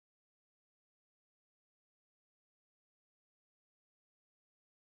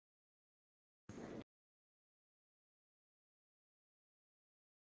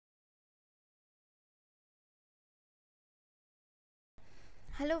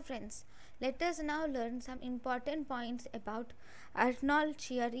Hello friends, let us now learn some important points about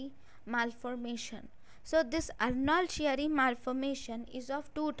Arnold-Chiari malformation. So this Arnold-Chiari malformation is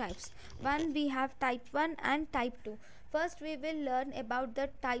of two types. One, we have type 1 and type 2. First we will learn about the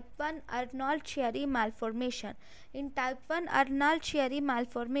type 1 Arnold-Chiari malformation. In type 1 Arnold-Chiari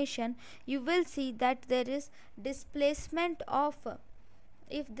malformation, you will see that there is displacement of,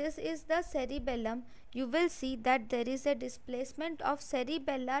 if this is the cerebellum, you will see that there is a displacement of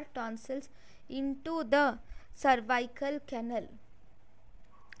cerebellar tonsils into the cervical canal.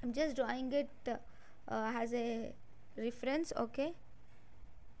 I'm just drawing it as a reference. Okay,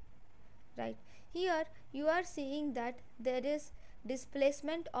 right here you are seeing that there is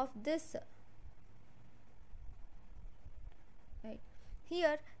displacement of this, right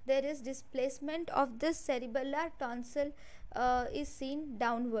here there is displacement of this cerebellar tonsil is seen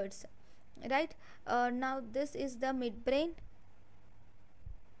downwards, right. Now this is the midbrain,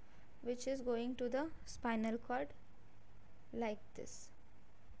 which is going to the spinal cord like this.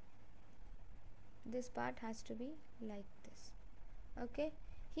 This part has to be like this. Okay,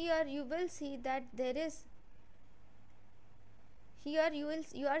 here you will see that there is, here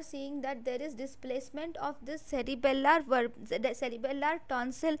you are seeing that there is displacement of this cerebellar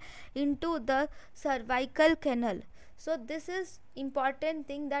tonsil into the cervical canal. So this is important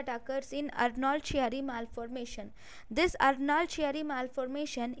thing that occurs in Arnold-Chiari malformation. This Arnold-Chiari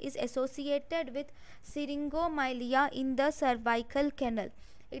malformation is associated with syringomyelia in the cervical canal.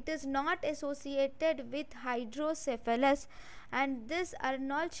 It is not associated with hydrocephalus, and this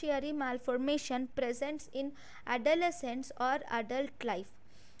Arnold-Chiari malformation presents in adolescence or adult life.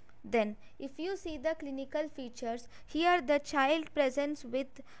 Then if you see the clinical features, here the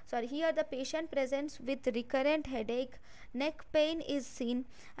patient presents with recurrent headache, neck pain is seen,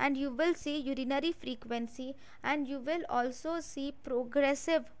 and you will see urinary frequency, and you will also see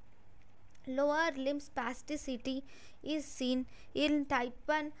progressive lower limb spasticity is seen in type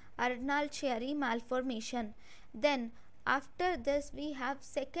 1 Arnold-Chiari malformation. Then after this we have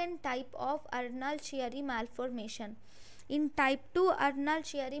second type of Arnold-Chiari malformation. In type 2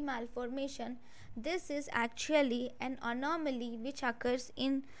 Arnold-Chiari malformation, this is actually an anomaly which occurs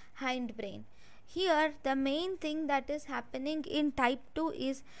in hindbrain. Here the main thing that is happening in type 2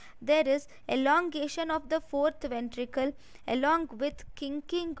 is there is elongation of the fourth ventricle along with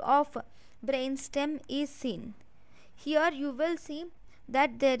kinking of brainstem is seen. Here you will see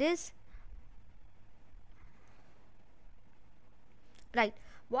that there is, right,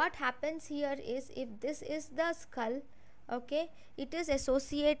 what happens here is, if this is the skull, okay, it is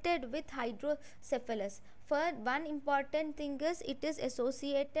associated with hydrocephalus. For one important thing is it is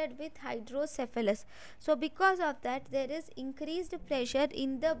associated with hydrocephalus. So because of that there is increased pressure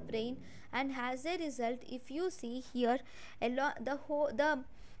in the brain, and as a result, if you see here along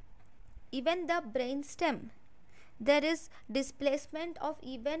even the brainstem, there is displacement of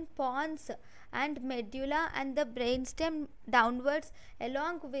even pons and medulla and the brainstem downwards,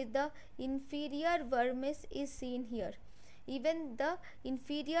 along with the inferior vermis is seen here. Even the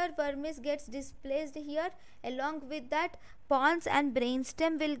inferior vermis gets displaced here, along with that pons and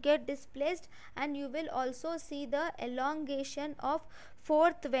brainstem will get displaced, and you will also see the elongation of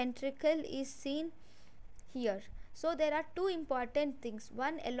fourth ventricle is seen here. So there are two important things: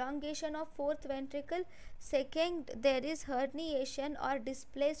 one, elongation of fourth ventricle; second, there is herniation or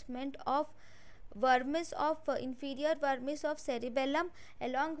displacement of vermis of inferior vermis of cerebellum,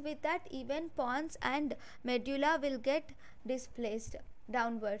 along with that even pons and medulla will get displaced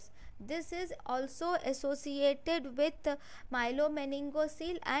downwards. This is also associated with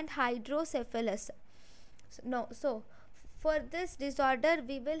myelomeningocele and hydrocephalus. So for this disorder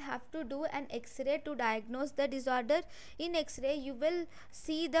we will have to do an X-ray to diagnose the disorder. In X-ray you will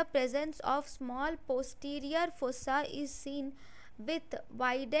see the presence of small posterior fossa is seen with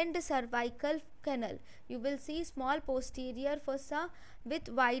widened cervical canal. You will see small posterior fossa with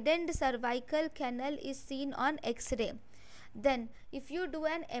widened cervical canal is seen on X-ray. Then if you do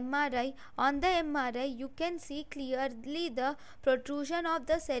an MRI, on the MRI you can see clearly the protrusion of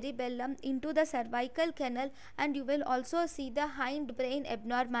the cerebellum into the cervical canal, and you will also see the hindbrain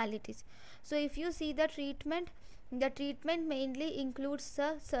abnormalities. So if you see the treatment mainly includes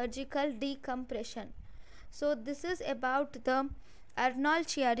the surgical decompression. So this is about the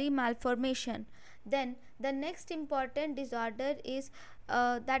Arnold-Chiari malformation. Then the next important disorder is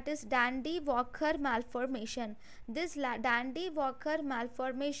that is Dandy-Walker malformation. This Dandy-Walker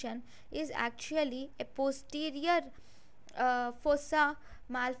malformation is actually a posterior fossa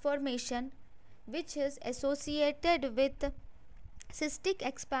malformation which is associated with cystic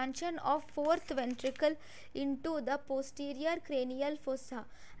expansion of fourth ventricle into the posterior cranial fossa.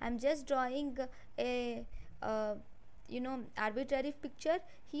 I'm just drawing a arbitrary picture.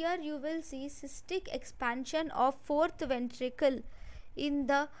 Here you will see cystic expansion of fourth ventricle in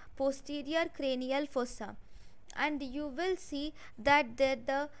the posterior cranial fossa, and you will see that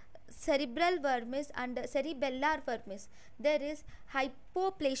the cerebral vermis and cerebellar vermis, there is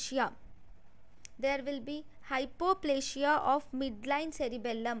hypoplasia. There will be hypoplasia of midline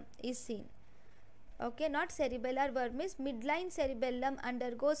cerebellum is seen. Okay, not cerebellar vermis, midline cerebellum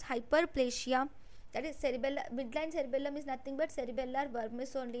undergoes hyperplasia. That is midline cerebellum is nothing but cerebellar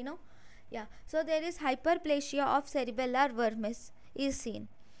vermis only, no? Yeah, so there is hyperplasia of cerebellar vermis is seen,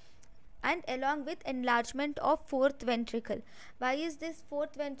 and along with enlargement of fourth ventricle. Why is this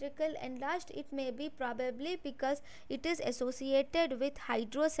fourth ventricle enlarged? It may be probably because it is associated with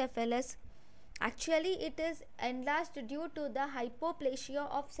hydrocephalus. Actually, it is enlarged due to the hypoplasia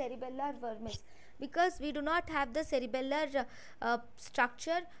of cerebellar vermis, because we do not have the cerebellar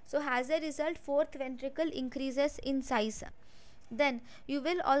structure, so as a result fourth ventricle increases in size. Then you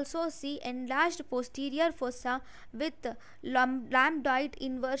will also see enlarged posterior fossa with lambdoid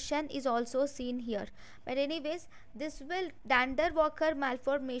inversion is also seen here. But anyways, this will Dander-Walker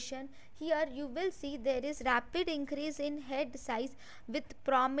malformation. Here you will see there is rapid increase in head size with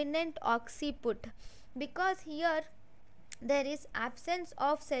prominent occiput, because here there is absence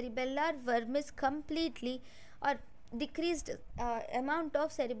of cerebellar vermis completely, or decreased amount of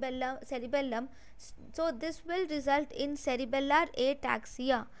cerebellum, so this will result in cerebellar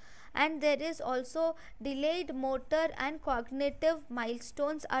ataxia, and there is also delayed motor and cognitive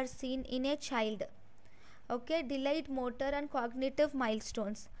milestones are seen in a child. Okay, delayed motor and cognitive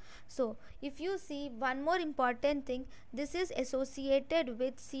milestones. So if you see one more important thing, this is associated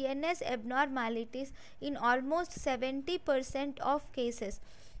with CNS abnormalities in almost 70% of cases.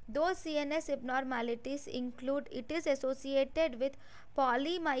 Those CNS abnormalities include, it is associated with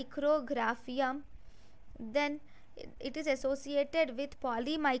polymicrographia, then it is associated with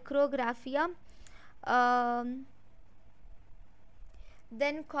polymicrographia,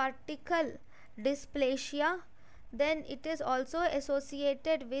 then cortical dysplasia, then it is also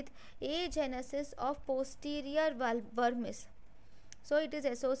associated with agenesis of posterior vermis. So it is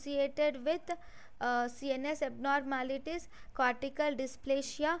associated with CNS abnormalities, cortical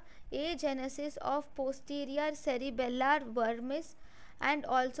dysplasia, agenesis of posterior cerebellar vermis, and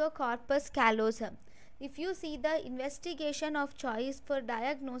also corpus callosum. If you see, the investigation of choice for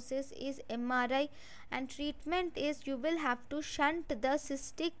diagnosis is MRI, and treatment is you will have to shunt the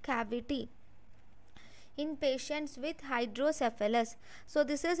cystic cavity in patients with hydrocephalus. So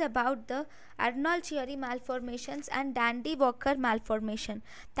this is about the Arnold Chiari malformations and Dandy-Walker malformation.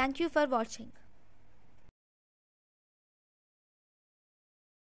 Thank you for watching.